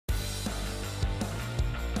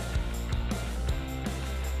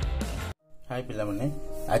हाय पिला माने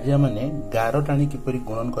आज आमने गार टाणी किपरि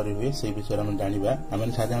गुणन करिवे से विषय हम जानिबा।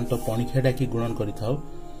 आमने साधारणतः पणिखिया डाकी गुणन करिथाउ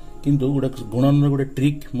किंतु गोटे गुणन गोटे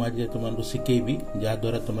ट्रिक मु आज तुमको शिखेबी जहा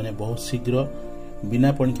द्वारा तुमने बहुत शीघ्र बिना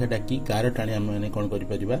पणिखिया डाकी गार टाणी आमने कोन करि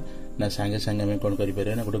परिबा ना संगे संगे आम कोन करि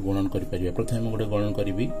परिबा ना गोटे गुणन करि परिबा। प्रथमे गोटे गुणन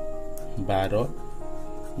करिबी 12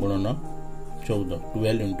 गुणन 14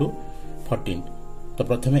 12 into 14। तो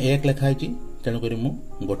प्रथमे 1 लेखा है तेणु करी मु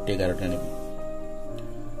गोटे गार टाणीबी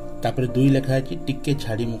तापर 2 लेखा है टिके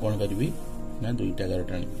छाड़ी मु कोन करबी ना 2टा गार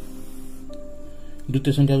टाणीबी।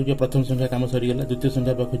 द्वितीय संख्या को प्रथम संख्या काम सरी गला द्वितीय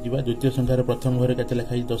संख्या पाखु जीवा। द्वितीय संख्या रो प्रथम घरे केते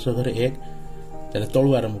लेखा है 10 घरे 1 ताले तळु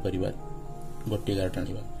आरंभ करबा गोटे गार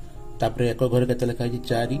टाणीबा। तापर एक घरे केते लेखा है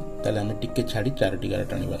 4 ताले हम टिके छाड़ी 4टी गार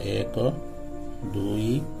टाणीबा 1 2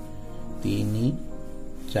 3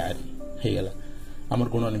 4 हे गला हमर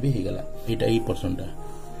गुणन भी हे गला। एटा ई परसेंटा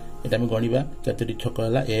एटा हम गणिबा केतेटी छक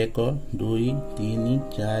हला 1 2 3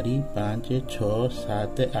 4 5 6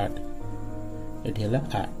 7 8 एठी हला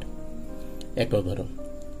 8 एक घर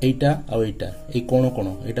एटा आ एटा ए कोण कोण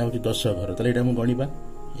एटा होची 10 घर तले एटा हम गणिबा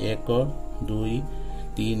 1 2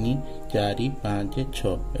 3 4 5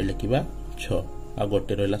 6 ए लिखिबा 6 आ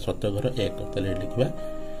गोटे रहला 7 घर 1 तले लिखिबा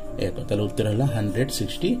 1 तले उत्तर हला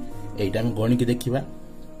 160। एटा हम गणि के देखिबा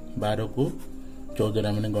 12 को 14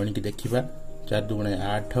 हमने गणि के देखिबा 4 2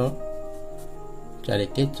 8 4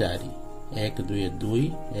 1 4 1 2 2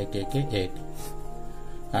 1 1 1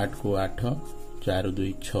 8 को 8 4 2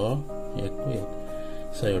 6 1 को 1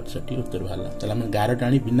 168 उत्तर बाहला। ताले हम गार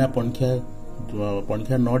टाणी बिना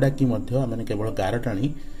पणखिया न डाकी मध्य हमने केवल गार टाणी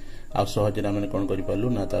आ सहज हमने कोन करि पालु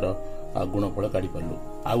ना तार गुणफल काढी पालु।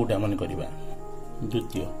 आ गुटे हमने करबा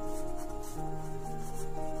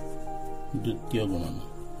द्वितीय गुणन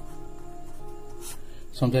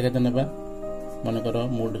संख्या केते नेबा मनकर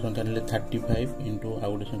मूल संख्या ने 35 इंटू आ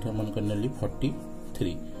गोटे संख्या मनकर नेली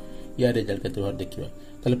 43 या रिजल्ट केते बार देखिबा।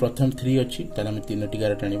 ताले प्रथम 3 अछि ताले हम 3टी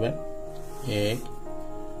गार टाणीबा 1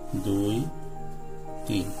 2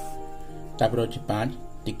 3 तापर अछि 5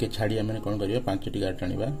 टिके छाडी हमने कोन करियो 5टी गार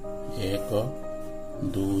टाणीबा 1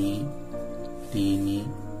 2 3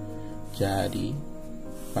 4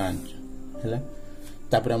 5 हैला।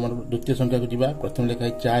 तापर हमर द्वितीय संख्या को जीवा प्रथम लेखा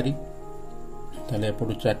है 4 ताले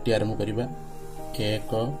एपटू 4टी आरंभ करिबा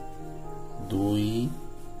 1 2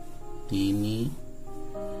 3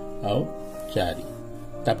 आ 4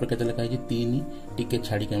 तापर केते लेखा है 3 टिके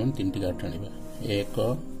छाडी के हम 3टी गार टाणीबा 1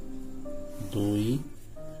 2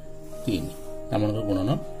 3 हमन को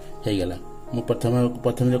गुणन हे गेला। मु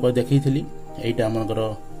प्रथम जो देखैथिली एटा हमन को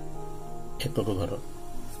एकक घर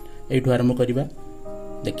एठू आरंभ करिबा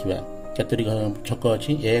देखिबा केतरी छक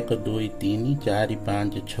अछि 1 2 3 4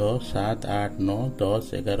 5 6 7 8 9 10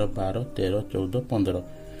 11 12 13 14 15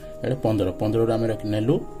 एडे 15 15 रो हम रख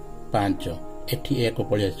नेलु 5 एठी 1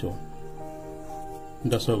 पळि आछो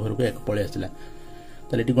 10 घर को 1 पळि आछला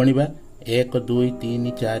तले एठी गणिबा 1 2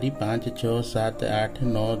 3 4 5 6 7 8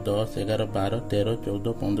 9 10 11 12 13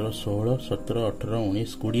 14 15 16 17 18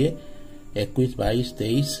 19 20 21 22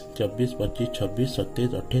 23 24 25 26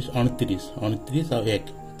 27 28 29 29 आ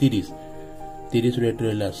 1 30 30 रेट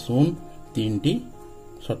रहा 0 3टी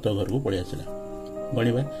 7 घर को पड़े आसला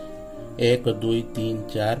गणिबा 1 2 3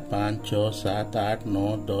 4 5 6 7 8 9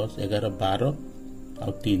 10 11 12 आ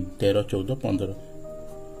 3 13 14 15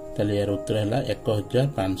 ताले यार उत्तर है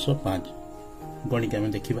 1505। गणिक आम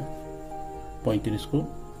देखा 35 को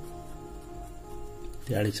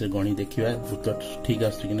 43 गणि देखा उत्तर ठीक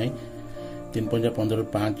आस कि नहीं 3 5 15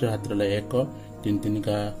 5 हाथ रहा 1 3 3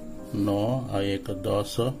 का 9 आ 1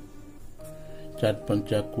 10 4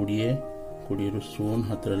 5 20 20 रु 0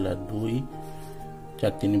 हाथ रहा 2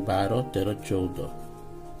 4 3 12 13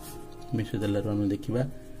 14 मिसे देला हम देखिबा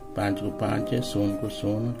 5 को 5 0 को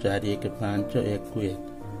 0 4 1 5 1 को 1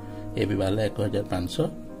 ए भी वाला 1500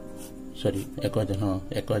 सॉरी 1000 हां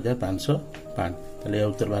 1505 ताले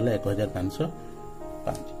उत्तर वाला 1505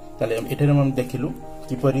 ताले एठरे हम देखिलु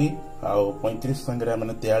किपरि आ 35 संख्या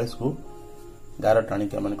माने 43 को गार टाणी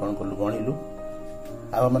के माने कोन करलु गणिलु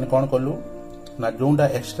आ माने कोन करलु ना जोंडा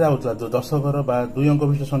एक्स्ट्रा होतला जो 10 घर बा 2 अंक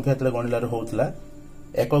विशिष्ट संख्या तले गणिलार होतला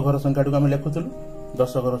एक घर संख्या को हम लेखुतलु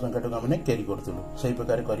 10 घर संख्या को हम कैरी करतलु सही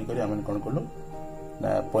प्रकार करी करी हम कोन करलु ना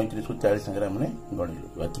 35 को 40 संख्या हम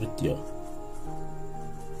गणिलु।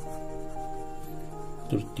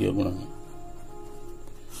 तृतीय गुणन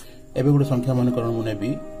एबे गोटे संख्या मन करण मुने भी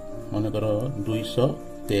मन कर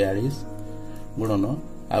 243 गुणन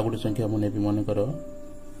आ गोटे संख्या मुने भी मन कर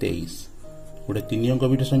 23 गोटे 3 अंक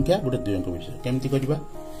विशिष्ट संख्या गोटे 2 अंक विशिष्ट केमती करबा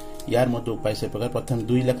यार मत उपाय से प्रकार प्रथम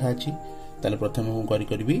 2 लेखा अछि ताले प्रथम हम करी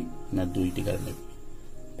करबी ना 2टी गार नेबी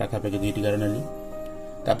पाखा पाखी 2टी गार नेली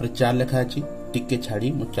तापर 4 लेखा अछि टिके छाड़ी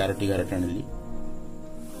मु 4टी गार टाणिली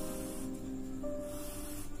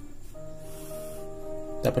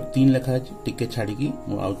तापर 3 लेखा अछि टिके छाड़ी की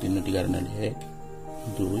मु आउ 3टी गार नाली 1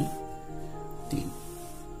 2 3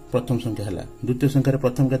 प्रथम संख्या हला द्वितीय संख्या रे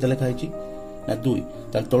प्रथम केते लेखा अछि ना 2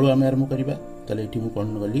 ताल तळु आमे आरंभ करिबा ताले एठी मु कोन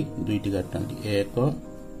गली 2टी गार टाणली 1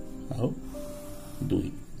 आउ 2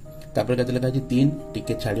 तापर केते लेखा अछि 3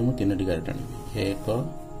 टिके छाड़ी मु 3टी गार टाणिबी 1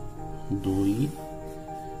 2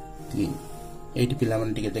 3 एठी पिला मन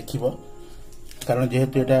टिके देखिबो कारण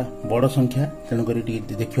जेहेतु एटा बड़ संख्या तेनु करी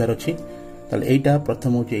टिके देखिवार अछि ताले एटा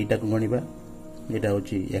प्रथम होची एटा को गणिबा एटा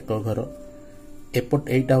होची 1 घर एपट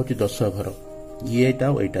एटा होची 10 घर ये एटा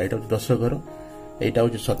होची 10 घर एटा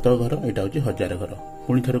होची 7 घर एटा होची 1000 घर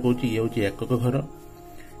पुणी थरे कहूची ये होची 1 घर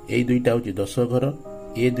ए दुईटा होची 10 घर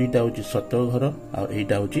ए दुईटा होची 7 घर आ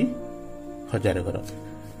एटा होची 1000 घर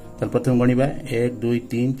ताले प्रथम गणिबा 1 2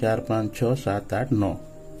 3 4 5 6 7 8 9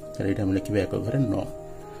 ताले एटा हम लिखिबा 1 घर 9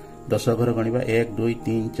 10 घर गणिबा 1 2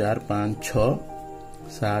 3 4 5 6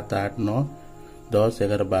 7 8 9 10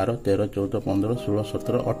 11 12 13 14 15 16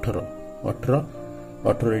 17 18 18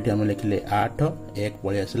 18 एठी हम लिखिले 8 1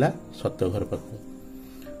 पळी आसला 7 घर पाक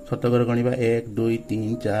 7 घर गणिबा 1 2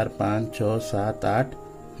 3 4 5 6 7 8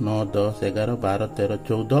 9 10 11 12 13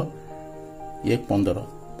 14 1 15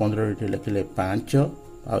 15 एठी लिखिले 5 आ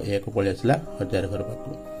 1 पळी आसला 1000 घर पाक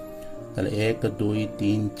ताले 1 2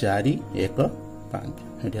 3 4 1 5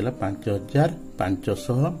 एठी हला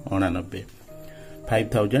 5589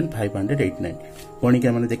 5589 गणिका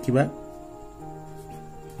माने देखिबा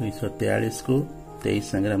 243 को 23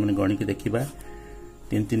 संगे माने गणिक देखिबा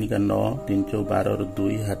 3 3 का 9 3 4 12 रो 2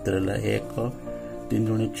 हाथ रहला 1 3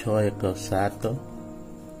 गुणी 6 1 7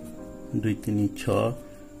 2 3 6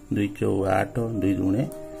 2 4 8 2 गुणे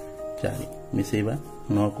 4 मिसेबा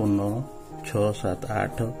 9 को 9 6 7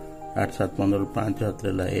 8 8 7 15 5 हाथ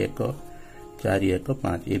रहला 1 4 1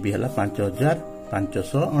 5 ये भी हला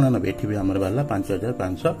 5589 एठी भी हमर बाला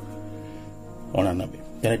 5589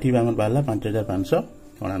 ताले एठी भी हमर बाला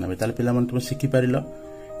 5589 ताले पिला मन तुम सिखि पारिलो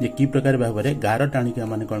जे की प्रकार भाबरे गार टाणी के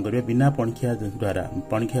माने कोन करिबा बिना पणखिया द्वारा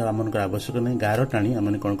पणखिया हमन को आवश्यक नै गार टाणी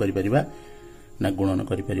हमन कोन करि परिबा ना गुणन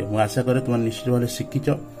करि परिबा मु आशा करे तुम निश्चित भाबरे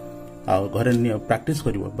सिखिचो आ घरे प्रैक्टिस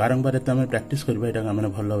करिवो बारंबार त हम प्रैक्टिस करबा एटा हमन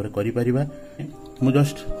भल भाबरे करि परिबा मु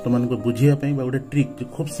जस्ट तुमन को बुझिया पई बा गोटे ट्रिक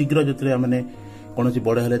खूब शीघ्र जतरे हमने कोनोसी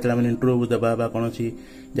बड़ हेले तले हमन इंटरव्यू देबा बा कोनोसी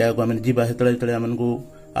जाय को हमन जीवा हेतले तले हमन को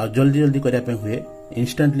आ जल्दी जल्दी करिया पे हुए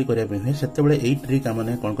इंस्टेंटली करिया पे हुए सेते बेले एई ट्रिक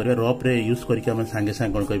हमने कोन करिया रफ रे यूज करके हमन संगे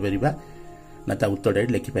संग कोन करि परिबा ना ता उत्तर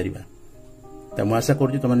डायरेक्ट लिखि परिबा त मु आशा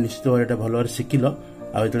करछि तुम निश्चित भाबरे एटा भल भाबरे सिखिलो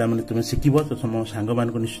आ एतले हमन तुम सिखिबो तो सम संग मान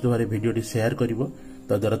को निश्चित भाबरे वीडियो टी शेयर करिवो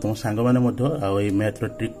तो द्वारा तुम संग माने मध्य आ ए मैथ रो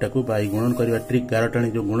ट्रिक टाकू बा गुणन करिवा ट्रिक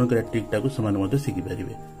गारटाणी जो गुणन करिया ट्रिक टाकू समान मध्य सिखि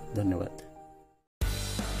परिबे धन्यवाद।